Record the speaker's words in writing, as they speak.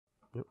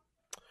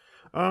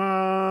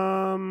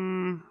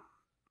In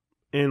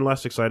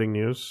less exciting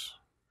news,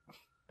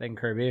 Then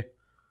Kirby.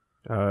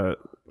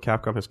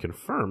 Capcom has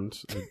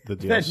confirmed the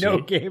DLC. That no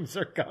games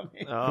are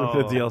coming.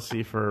 The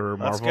DLC for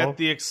Marvel. Let's get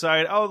the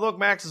excited. Oh, look,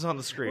 Max is on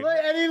the screen.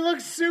 And he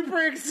looks super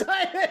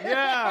excited.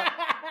 Yeah.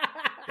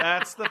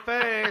 That's the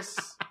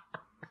face.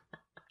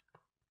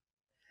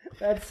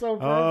 That's so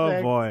perfect.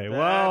 Oh boy!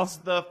 That's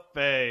the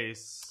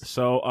face.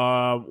 So,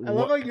 I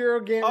love how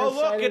Eurogamer. Oh,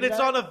 look, and it's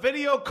on a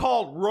video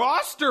called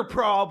Roster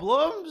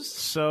Problems.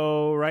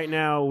 So right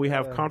now we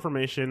have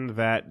confirmation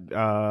that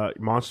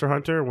Monster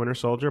Hunter, Winter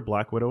Soldier,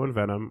 Black Widow, and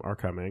Venom are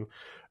coming.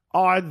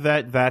 Odd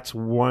that that's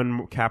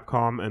 1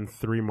 Capcom and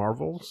 3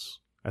 Marvels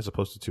as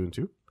opposed to 2 and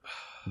 2,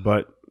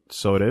 but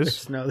so it is.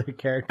 There's no other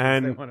characters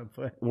and they want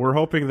to put. We're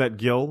hoping that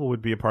Gil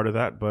would be a part of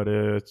that, but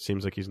it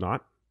seems like he's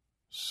not.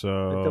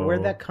 So But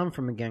where'd that come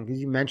from again?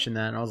 Because you mentioned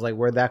that, and I was like,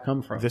 where'd that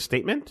come from? The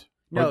statement?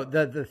 No,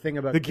 the thing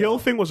about the Gil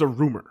thing was a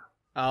rumor.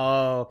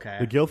 Oh, okay.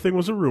 The Gil thing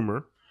was a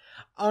rumor.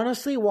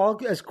 Honestly, while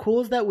as cool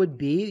as that would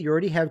be, you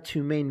already have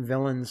 2 main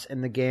villains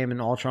in the game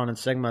in Ultron and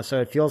Sigma, so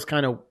it feels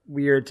kind of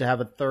weird to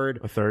have a third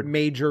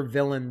major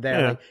villain there.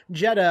 Yeah. Like,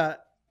 Jeddah,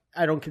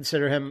 I don't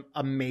consider him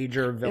a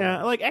major villain.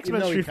 Yeah, like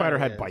X-Men Street Fighter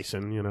had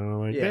Bison, you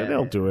know, like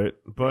they'll do it.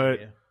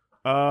 But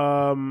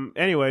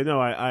anyway,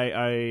 no,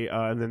 I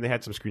and then they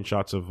had some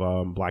screenshots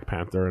of Black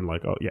Panther and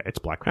like, oh yeah, it's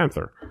Black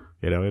Panther.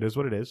 You know, it is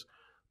what it is.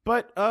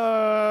 But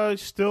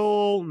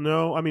still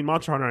no. I mean,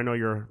 Monster Hunter, I know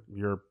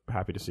you're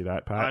happy to see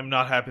that, Pat. I'm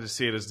not happy to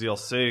see it as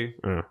DLC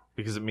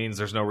because it means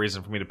there's no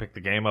reason for me to pick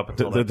the game up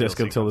until the the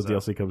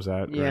DLC comes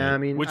out. Yeah, right. I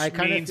mean, which I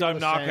means I'm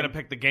not going to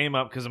pick the game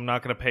up because I'm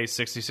not going to pay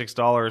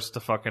 $66 to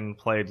fucking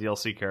play a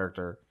DLC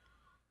character.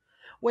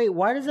 Wait,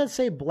 why does that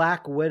say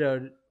Black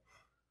Widow?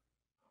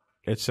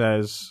 It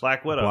says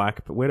Black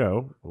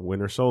Widow,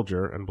 Winter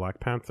Soldier, and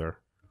Black Panther.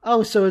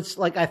 Oh, so it's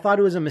like I thought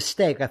it was a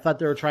mistake. I thought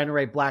they were trying to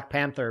write Black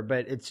Panther,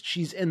 but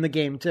she's in the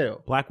game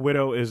too. Black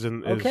Widow is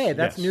in. Okay,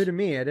 that's new to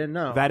me. I didn't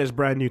know. That is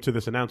brand new to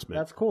this announcement.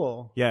 That's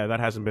cool. Yeah, that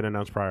hasn't been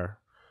announced prior.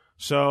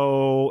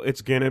 So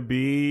it's gonna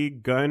be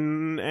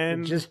gun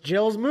and just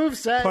Jill's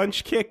moveset.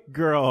 Punch kick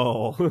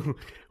girl.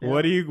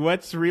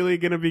 What's really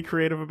gonna be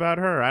creative about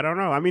her? I don't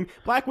know. I mean,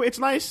 it's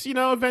nice, you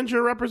know,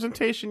 Avenger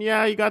representation.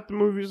 Yeah, you got the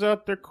movies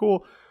out. They're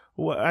cool.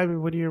 I'd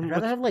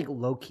rather have like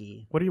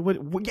Loki.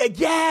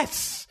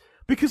 Yes.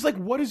 Because, like,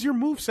 what is your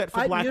moveset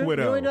for Black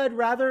Widow? You know, I'd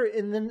rather,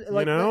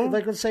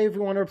 like, let's say if we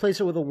want to replace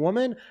it with a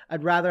woman,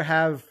 I'd rather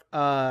have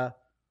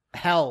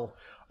Hell.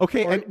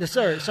 Okay,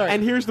 sorry.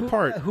 And here's the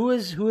part: who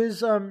is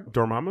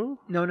Dormammu?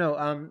 No,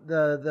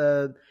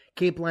 the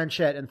Kate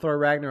Blanchett in Thor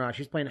Ragnarok.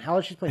 She's playing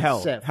Hell. She's playing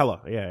Sif.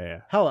 Hela,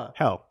 yeah.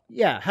 Hell.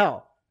 Yeah,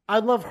 Hell.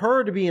 I'd love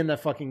her to be in the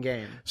fucking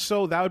game.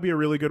 So that would be a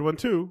really good one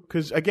too,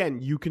 because again,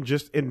 you can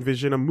just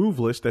envision a move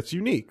list that's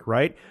unique,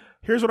 right?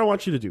 Here's what I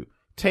want you to do.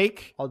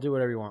 I'll do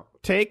whatever you want.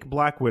 Take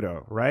Black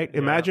Widow, right? Yeah.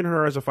 Imagine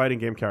her as a fighting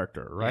game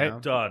character, right? Yeah.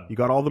 Done. You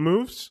got all the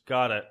moves?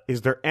 Got it.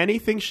 Is there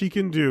anything she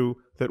can do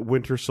that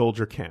Winter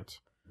Soldier can't?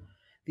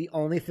 The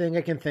only thing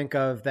I can think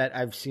of that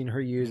I've seen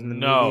her use in the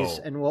movies,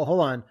 and well,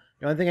 hold on.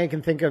 The only thing I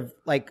can think of,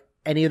 like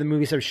any of the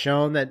movies have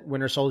shown that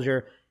Winter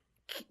Soldier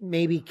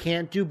maybe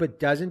can't do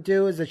but doesn't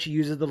do, is that she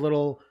uses the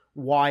little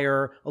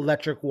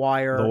electric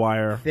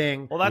wire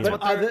thing. Well,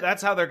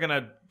 that's how they're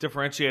gonna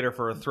differentiate her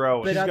for a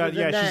throw. She's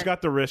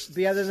got the wrist.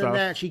 But other than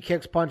that, she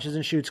kicks, punches,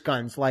 and shoots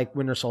guns like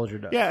Winter Soldier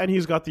does. Yeah, and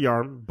he's got the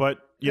arm. But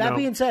that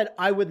being said,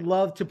 I would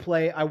love to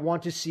play. I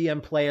want to see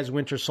him play as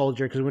Winter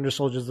Soldier because Winter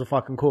Soldier is the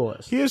fucking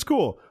coolest. He is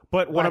cool.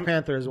 But Black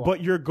Panther as well.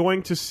 But you're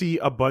going to see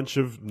a bunch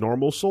of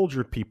normal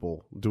soldier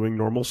people doing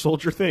normal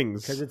soldier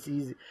things because it's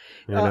easy.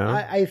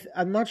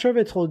 I'm not sure if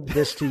I told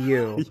this to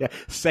you. Yeah,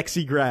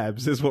 sexy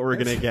grabs is what we're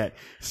gonna get.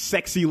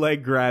 Sexy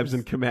leg grabs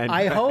and command.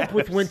 I hope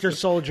with Winter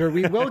Soldier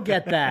we will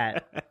get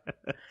that.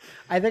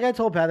 I think I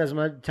told Pat this.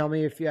 Tell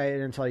me if I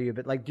didn't tell you,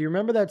 but like, do you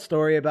remember that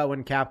story about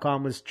when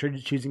Capcom was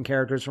choosing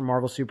characters from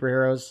Marvel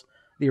superheroes?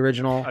 The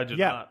original? I did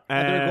not.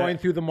 And they're going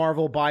through the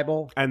Marvel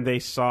Bible. And they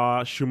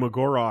saw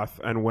Shumagoroth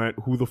and went,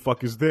 who the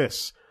fuck is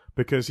this?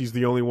 Because he's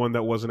the only one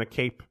that wasn't a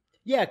cape.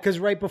 Yeah, because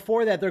right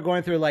before that, they're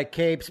going through like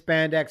cape,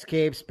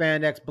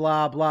 spandex,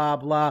 blah, blah,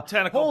 blah.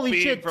 Holy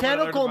shit,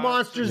 tentacle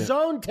monster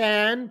zone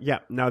 10. Yeah,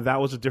 now that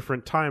was a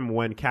different time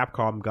when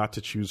Capcom got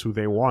to choose who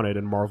they wanted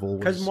and Marvel was...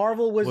 Because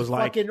Marvel was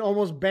fucking like,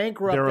 almost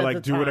bankrupt. They were at like,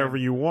 the do time. whatever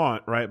you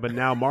want, right? But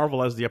now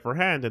Marvel has the upper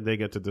hand and they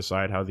get to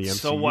decide how the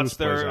MCU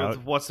plays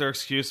out. What's their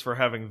excuse for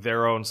having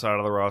their own side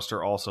of the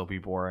roster also be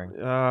boring?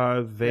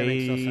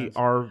 They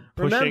are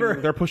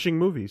pushing... They're pushing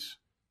movies.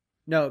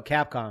 No,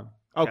 Capcom.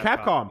 Oh,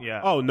 Capcom. Yeah.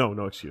 Oh,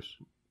 no excuse.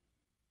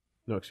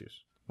 No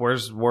excuse.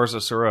 Where's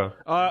Asura?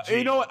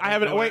 You know what? I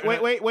haven't.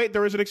 Wait.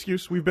 There is an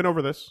excuse. We've been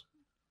over this.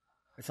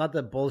 It's not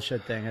the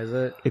bullshit thing, is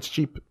it? It's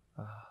cheap.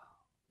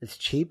 It's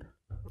cheap?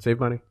 Save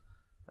money.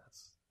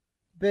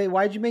 But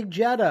why'd you make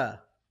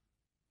Jeddah?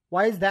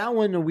 Why is that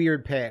one a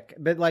weird pick?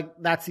 But like,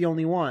 that's the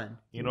only one.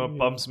 You know what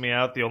bumps me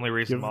out? The only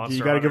reason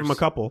you got to give them a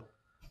couple.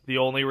 The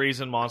only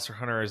reason Monster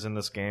Hunter is in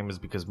this game is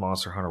because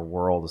Monster Hunter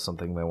World is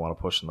something they want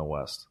to push in the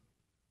West.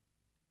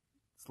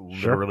 It's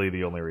literally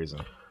the only reason.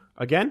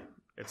 Again,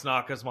 It's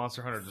not because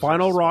Monster Hunter.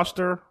 Final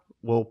roster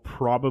will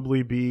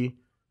probably be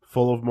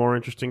full of more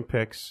interesting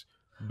picks.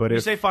 But when you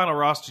say final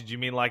roster, do you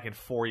mean like in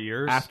 4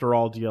 years? After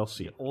all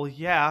DLC. Well,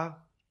 yeah.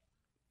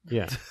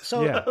 Yeah.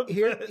 So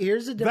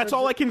here's the difference. That's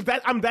all I can.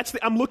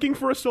 I'm looking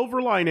for a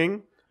silver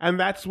lining, and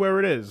that's where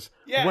it is.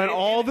 Yeah, when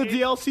all the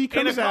DLC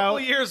comes out. In a couple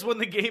years, when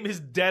the game is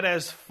dead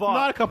as fuck.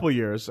 Not a couple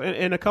years.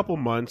 In a couple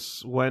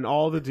months, when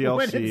all the DLC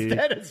when it's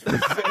dead as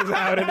fuck. is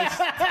out, and it's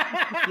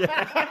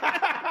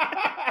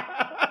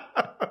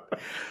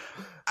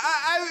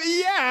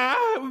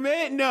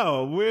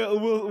no,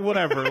 we'll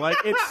whatever. Like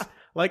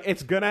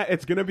it's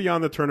gonna be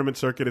on the tournament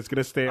circuit. It's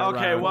gonna stay around.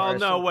 Okay, well,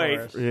 no,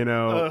 wait. You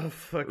know,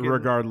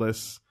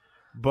 regardless.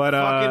 But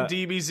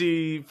fucking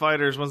DBZ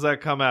Fighters, when's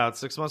that come out?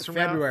 6 months from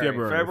February.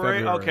 now?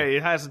 February? Okay,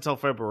 it has until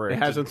February. It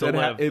has until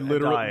it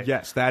literally. die.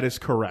 Yes, that is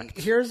correct.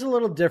 Here's a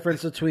little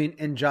difference between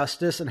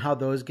Injustice and how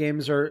those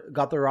games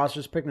got their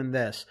rosters picked and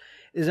this.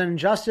 Is that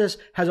Injustice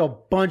has a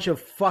bunch of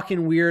fucking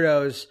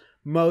weirdos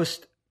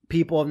most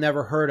people have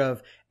never heard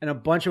of, and a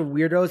bunch of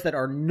weirdos that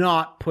are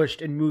not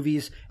pushed in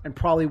movies and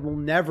probably will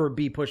never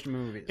be pushed in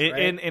movies. Right?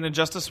 In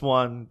Injustice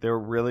 1,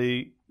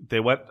 they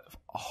went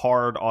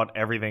hard on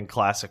everything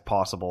classic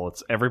possible.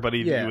 It's everybody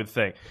you would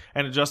think.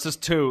 And Injustice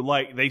 2,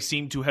 like, they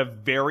seem to have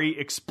very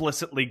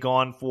explicitly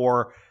gone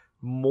for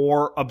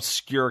more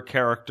obscure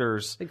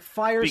characters. Like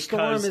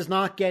Firestorm is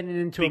not getting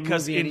into a movie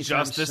because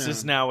Injustice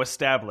is now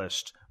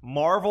established.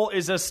 Marvel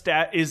is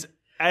established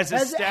as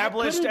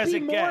it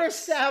gets. More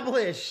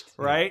established,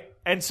 right?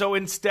 And so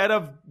instead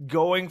of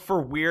going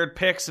for weird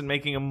picks and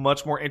making a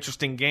much more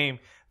interesting game,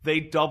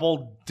 they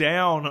doubled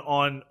down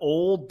on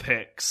old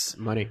picks.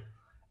 Money.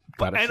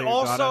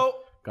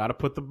 Gotta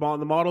put the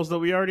models that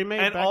we already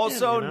made. And back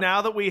also, in,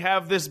 now that we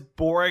have this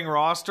boring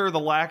roster, the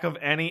lack of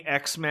any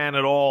X-Men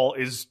at all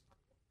is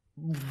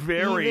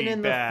very even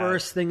in bad. The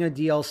first thing of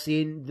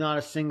DLC, not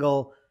a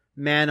single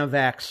man of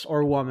X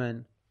or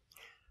woman.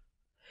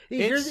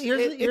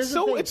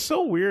 It's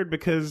so weird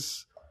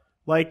because,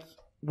 like,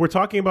 we're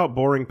talking about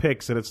boring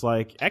picks, and it's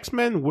like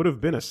X-Men would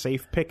have been a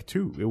safe pick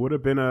too. It would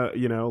have been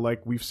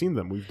like we've seen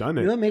them, we've done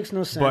it. That makes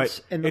no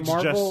sense. But it's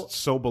just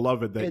so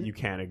beloved that you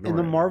can't ignore it. In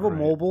the Marvel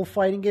mobile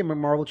fighting game, or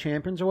Marvel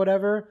Champions or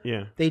whatever,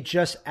 they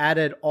just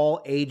added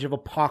all Age of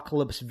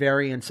Apocalypse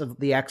variants of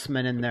the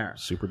X-Men in there.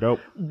 Super dope.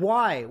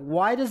 Why?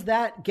 Why does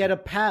that get a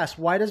pass?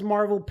 Why does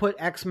Marvel put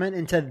X-Men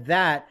into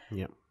that?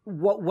 Yeah.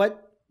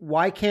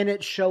 Why can't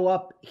it show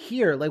up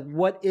here? Like,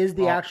 what is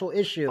the actual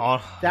issue?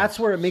 That's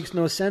where it makes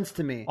no sense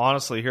to me.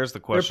 Honestly, here's the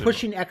question. They're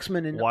pushing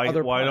X-Men into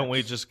other Why products. don't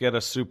we just get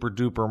a super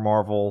duper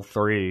Marvel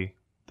 3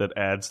 that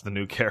adds the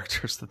new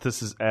characters that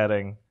this is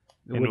adding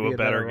into a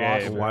better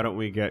game? Why don't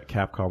we get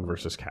Capcom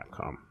versus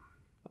Capcom?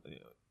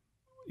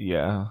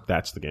 Yeah.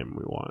 That's the game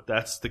we want.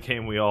 That's the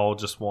game we all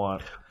just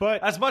want.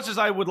 But as much as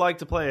I would like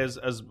to play as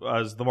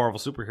the Marvel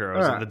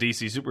superheroes and the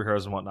DC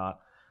superheroes and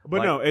whatnot. But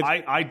like, no,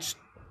 I just...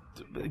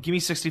 Give me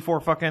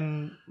 64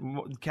 fucking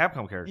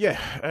Capcom characters. Yeah,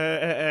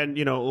 and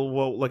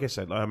well, like I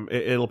said,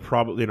 it'll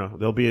probably,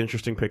 there'll be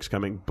interesting picks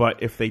coming.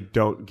 But if they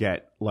don't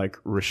get like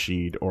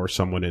Rashid or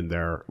someone in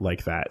there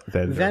like that,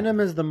 then Venom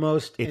is the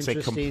most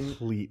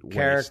interesting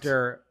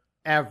character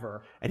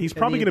ever, and he's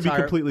probably going to be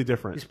completely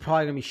different. He's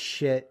probably going to be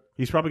shit.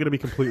 He's probably going to be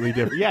completely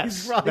different.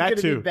 Yes, he's probably going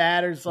to be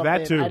bad or something.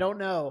 That too. I don't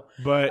know.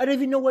 But I don't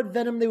even know what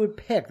Venom they would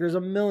pick. There's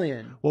a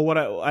million. Well,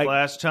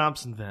 Flash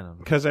Thompson Venom.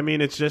 Because I mean,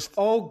 it's just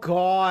oh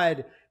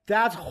god.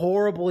 That's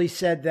horrible he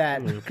said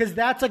that. Because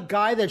that's a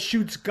guy that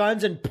shoots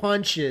guns and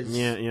punches.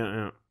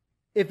 Yeah.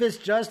 If it's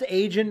just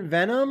Agent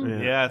Venom,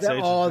 it's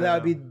Agent Venom.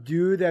 that'd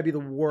be the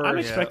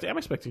worst. I'm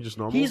expecting just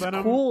normal He's Venom.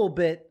 He's cool,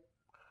 but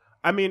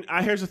I mean,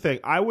 here's the thing.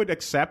 I would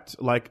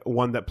accept like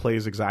one that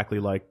plays exactly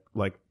like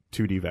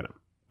 2D Venom.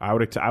 I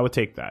would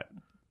take that.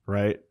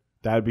 Right?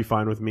 That would be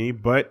fine with me,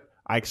 but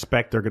I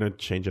expect they're going to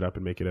change it up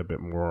and make it a bit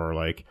more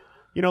like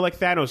like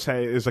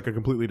Thanos is like a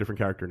completely different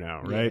character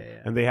now, right?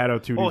 Yeah. And they had a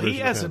 2D version. Well, he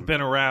hasn't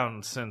been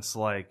around since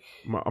like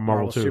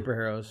Marvel 2.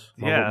 Superheroes.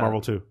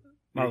 Marvel 2.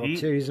 Marvel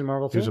 2. He's in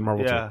Marvel 2? He was in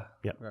Marvel 2.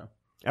 Yeah.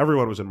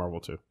 Everyone was in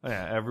Marvel 2.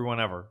 Yeah, everyone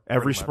ever.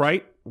 Every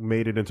sprite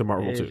made it into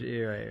Marvel 2.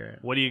 You're right.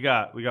 What do you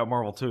got? We got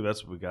Marvel 2.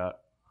 That's what we got.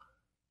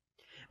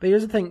 But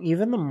here's the thing.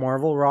 Even the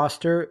Marvel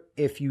roster,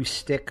 if you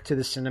stick to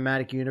the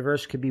cinematic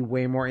universe, could be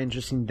way more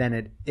interesting than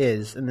it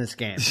is in this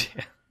game.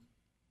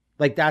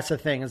 Like, that's the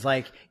thing. It's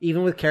like,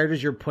 even with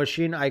characters you're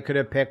pushing, I could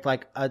have picked,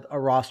 like, a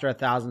roster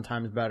 1,000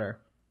 times better.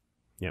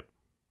 Yep.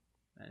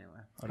 Anyway,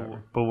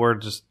 whatever. But we're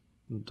just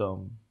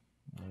dumb.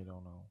 We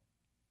don't know.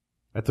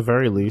 At the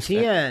very least.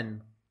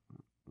 TN.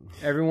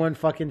 Everyone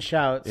fucking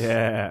shouts.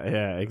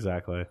 Yeah,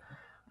 exactly.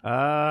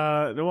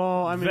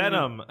 Well, I mean...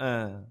 Venom.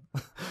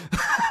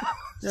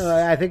 No,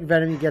 I think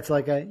Venom gets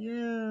like a,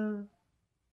 yeah.